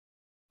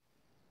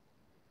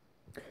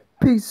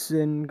Peace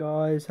in,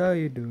 guys. How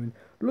you doing?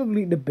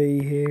 Lovely to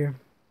be here.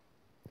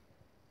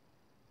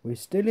 We're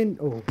still in.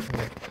 Oh,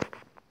 sorry.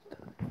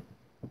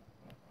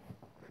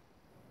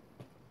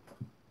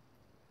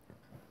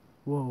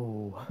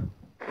 Whoa.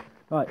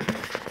 Right.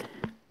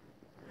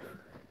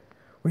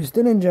 We're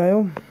still in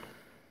jail.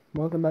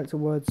 Welcome back to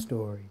Word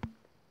Story.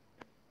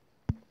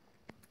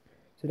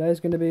 Today's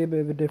going to be a bit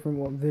of a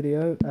different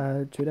video.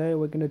 Today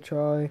we're going to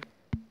try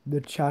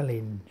the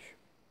challenge.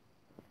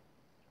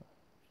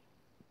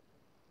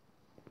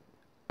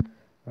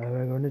 Right,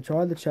 we're going to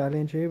try the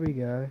challenge. Here we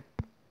go.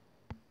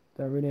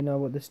 Don't really know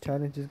what this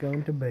challenge is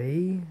going to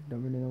be.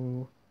 Don't really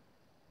know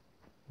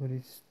what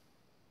it's.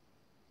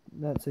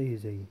 That's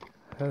easy.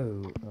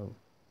 Hole. Oh.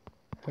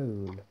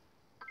 Hole.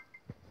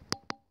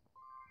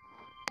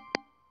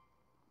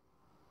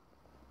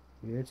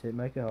 Yeah, that's it.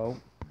 Make a hole.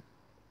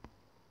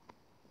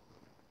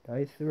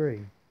 Day 3.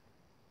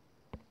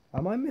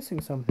 Am I missing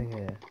something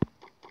here?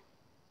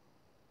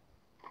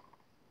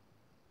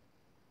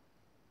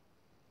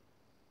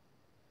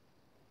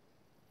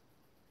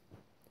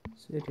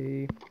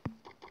 City.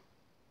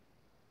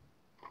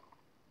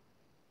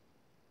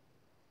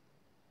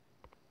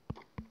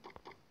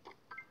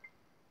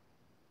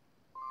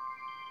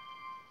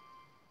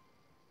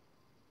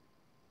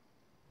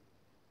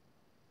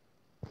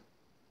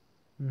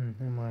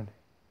 Never mind.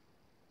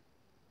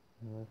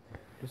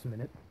 Just a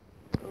minute.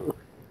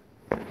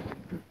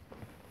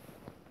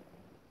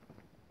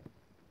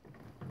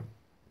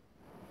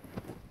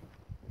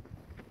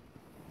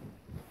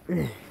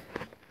 Music's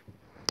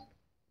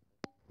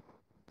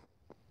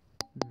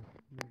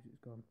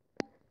gone.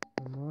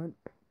 Never mind.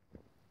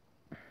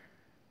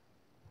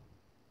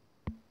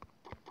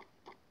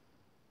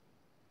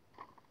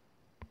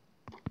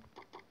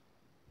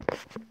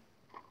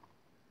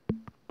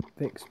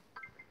 Fix.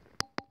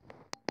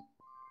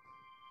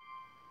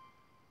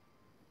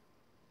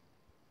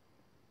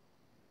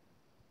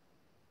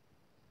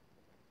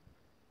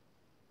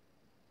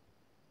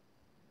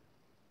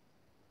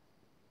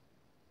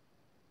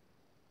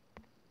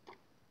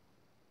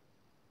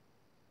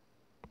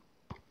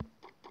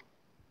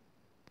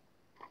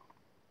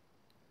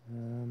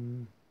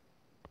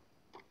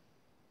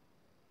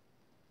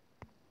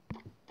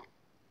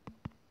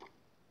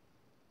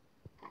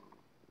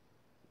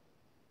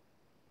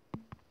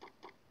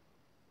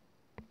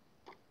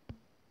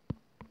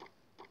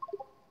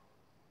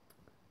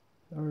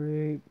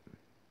 Sorry.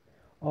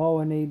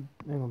 Oh, I need.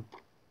 Hang on.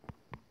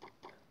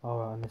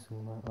 Alright, I'm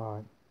missing one.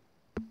 Alright.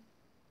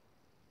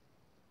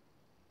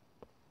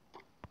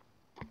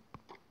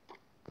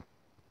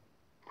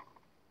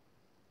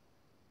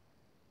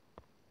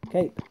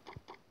 Cape.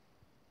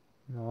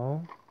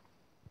 No.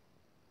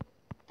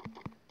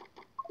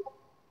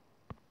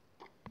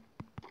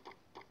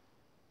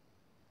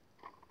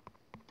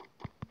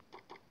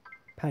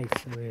 Pace.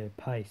 Oh, yeah,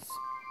 pace.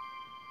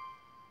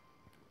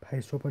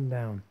 Pace up and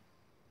down.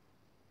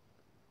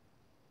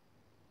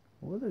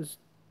 What are those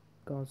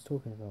guards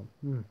talking about?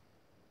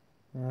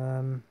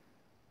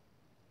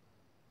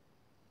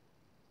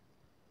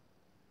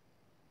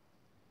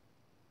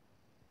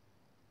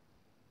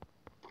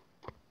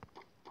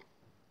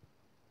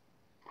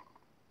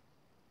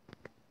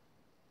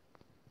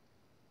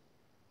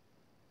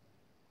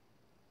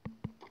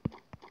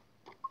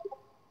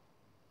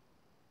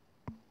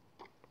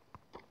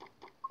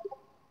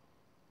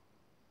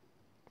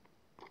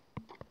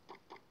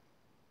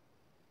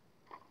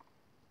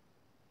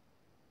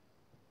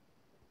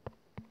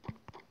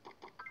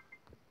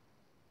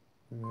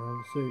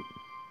 The suit.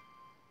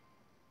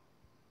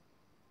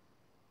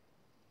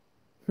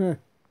 Huh.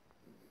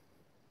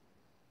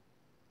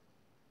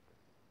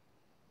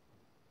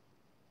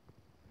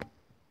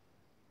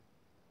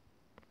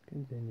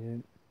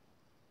 Continue.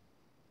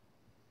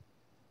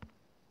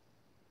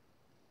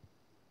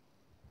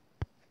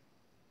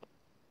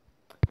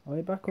 Are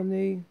we back on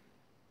the...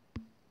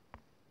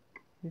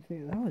 You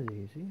think that was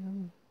easy?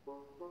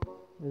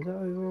 Is that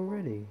over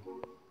already?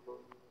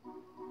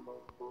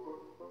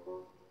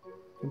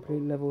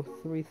 Complete level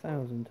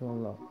 3000 to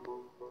unlock.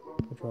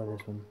 We'll try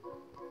this one.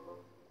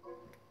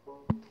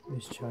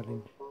 This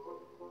challenge.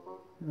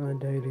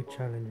 Daily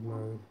challenge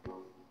mode.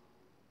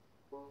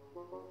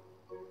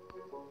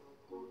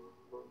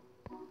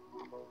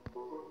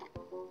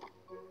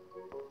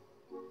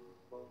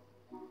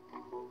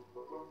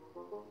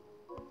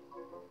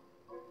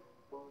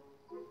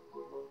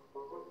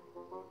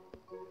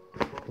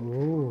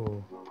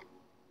 Ooh.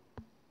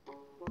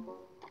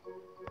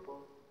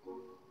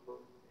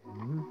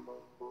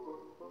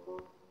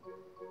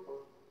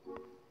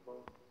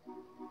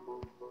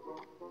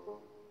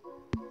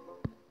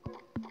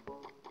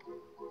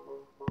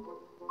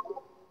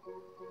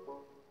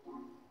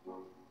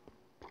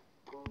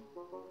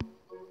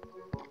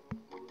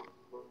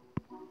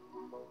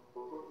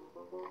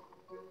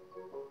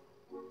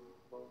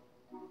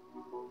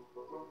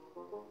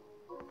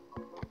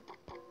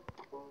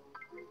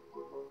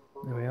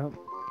 There we are.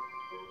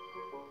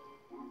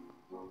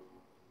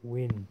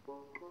 Win.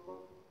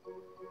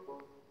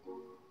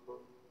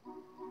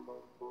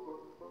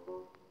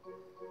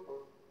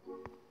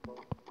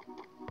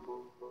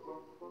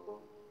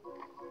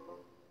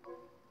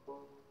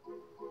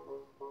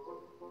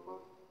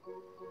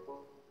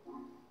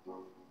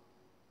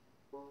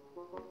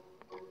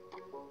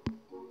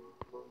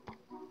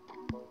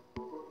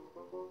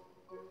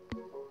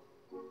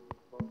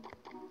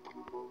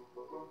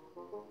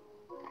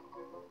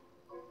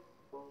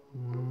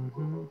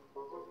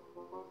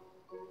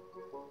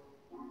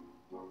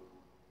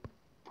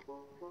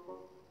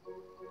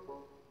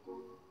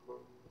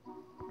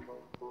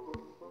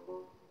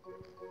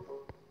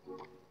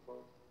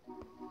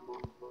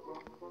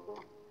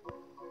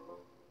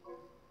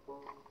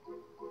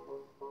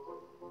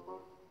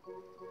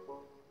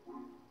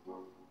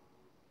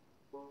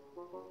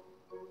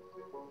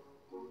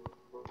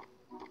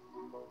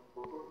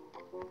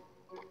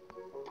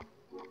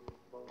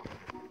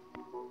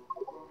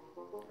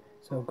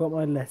 So I've got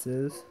my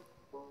letters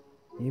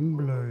in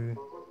blue,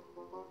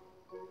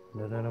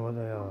 and I don't know what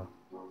they are.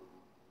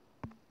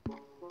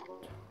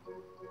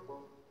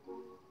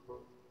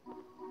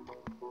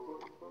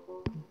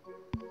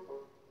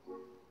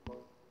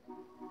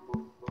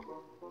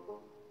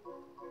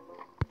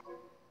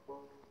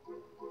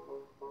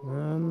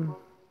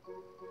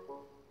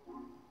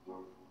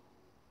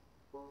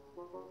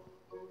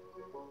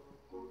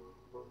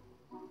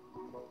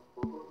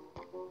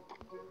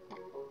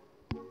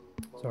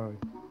 Sorry.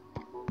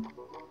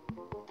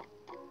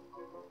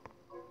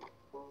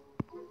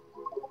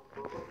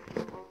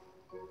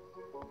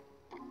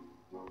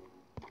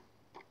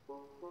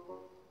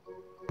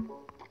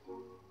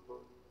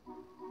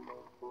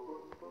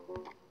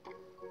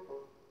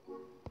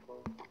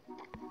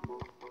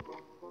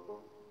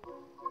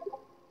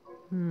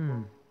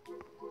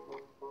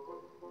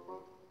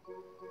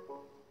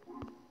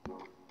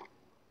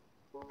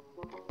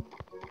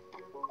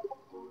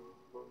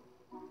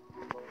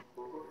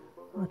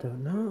 I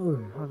don't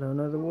know. I don't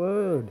know the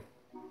word.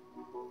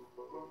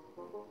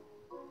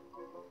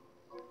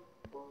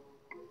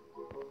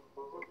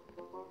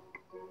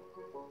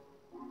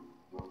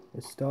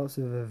 It starts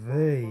with a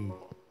V.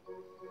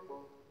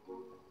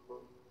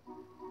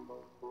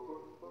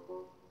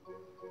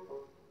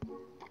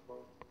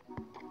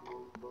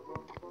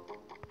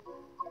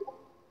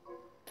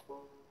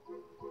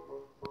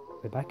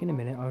 We're back in a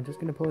minute. I'm just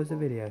going to pause the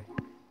video.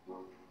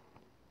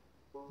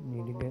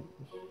 Need to get.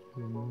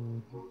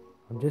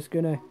 I'm just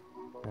gonna.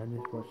 I'll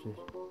just watch this.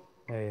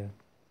 There you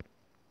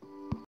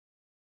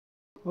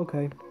go.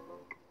 Okay.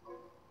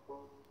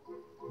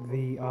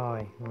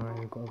 VI. Alright,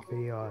 we've got a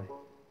VI.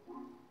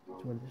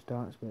 That's what it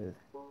starts with.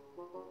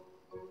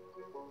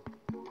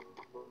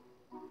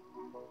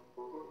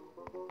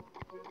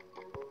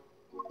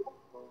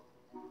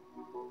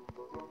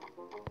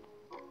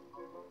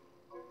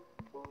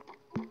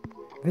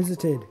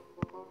 Visited.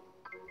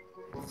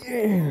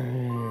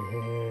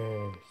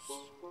 Yes.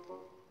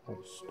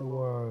 That's the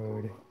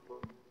word.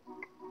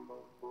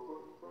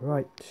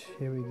 Right,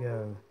 here we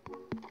go.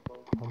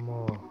 One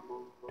more.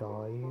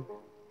 Dive.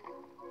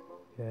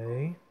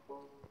 Okay.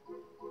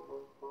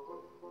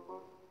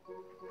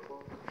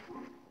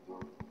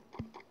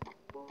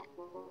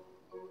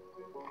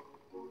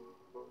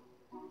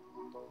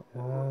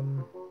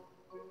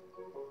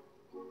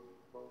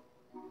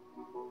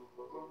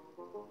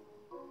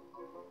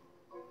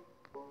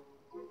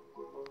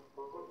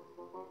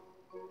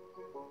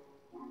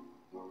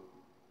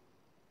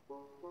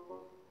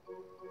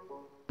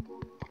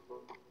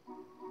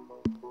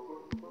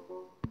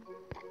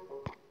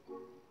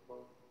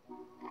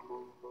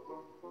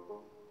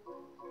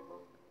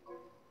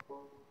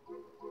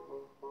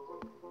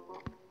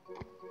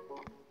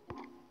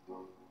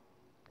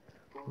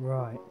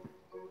 Right.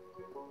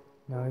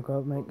 Now I've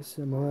got to make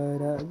some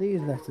word out of these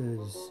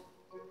letters.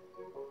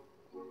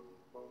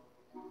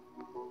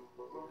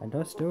 And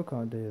I still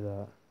can't do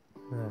that.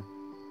 No.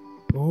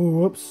 Oh,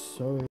 whoops,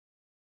 sorry.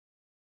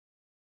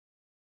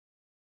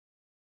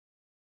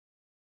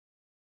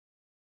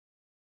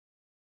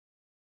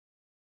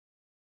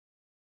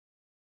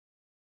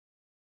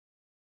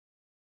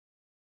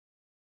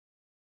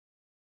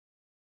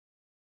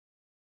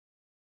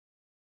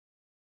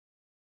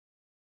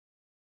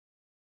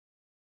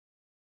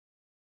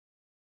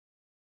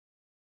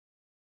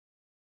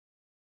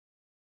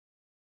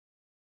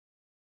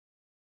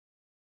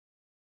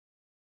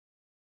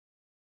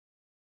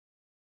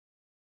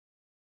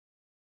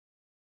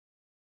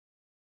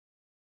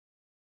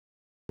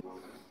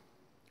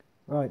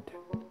 Right.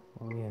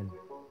 Again.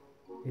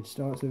 It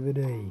starts with a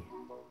D.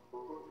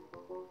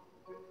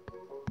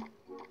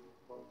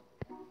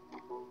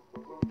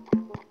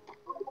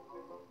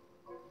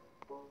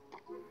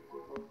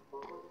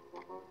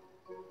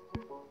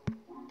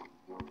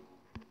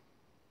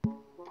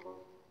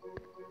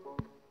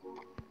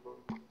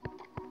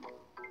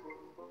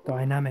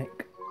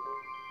 Dynamic.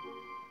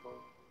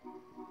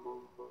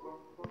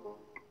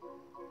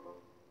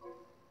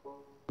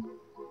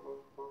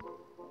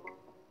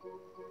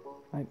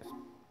 Thanks.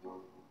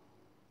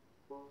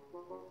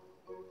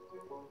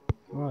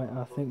 Right,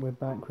 I think we're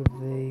back with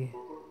the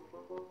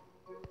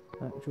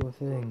actual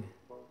thing.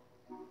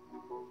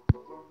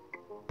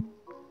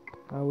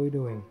 How are we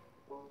doing?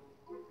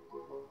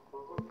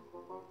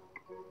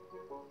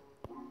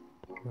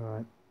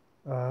 Right.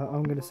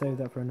 I'm going to save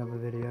that for another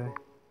video.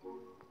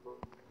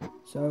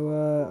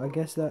 So, I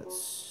guess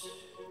that's...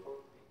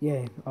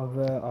 Yeah,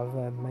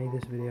 I've made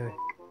this video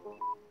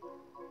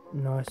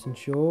nice and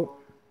short.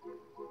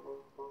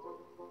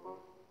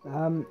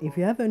 If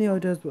you have any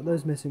ideas what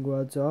those missing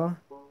words are,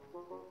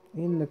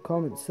 in the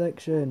comment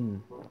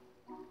section.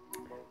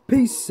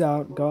 Peace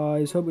out,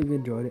 guys. Hope you've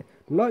enjoyed it.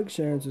 Like,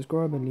 share, and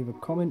subscribe, and leave a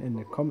comment in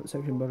the comment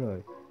section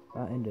below.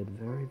 That ended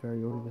very,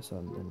 very all of a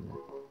sudden, didn't it?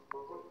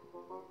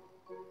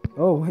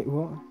 Oh, wait,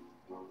 what?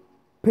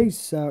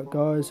 Peace out,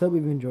 guys. Hope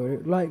you've enjoyed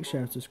it. Like,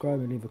 share, and subscribe,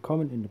 and leave a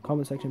comment in the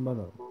comment section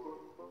below.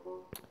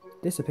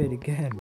 Disappeared again.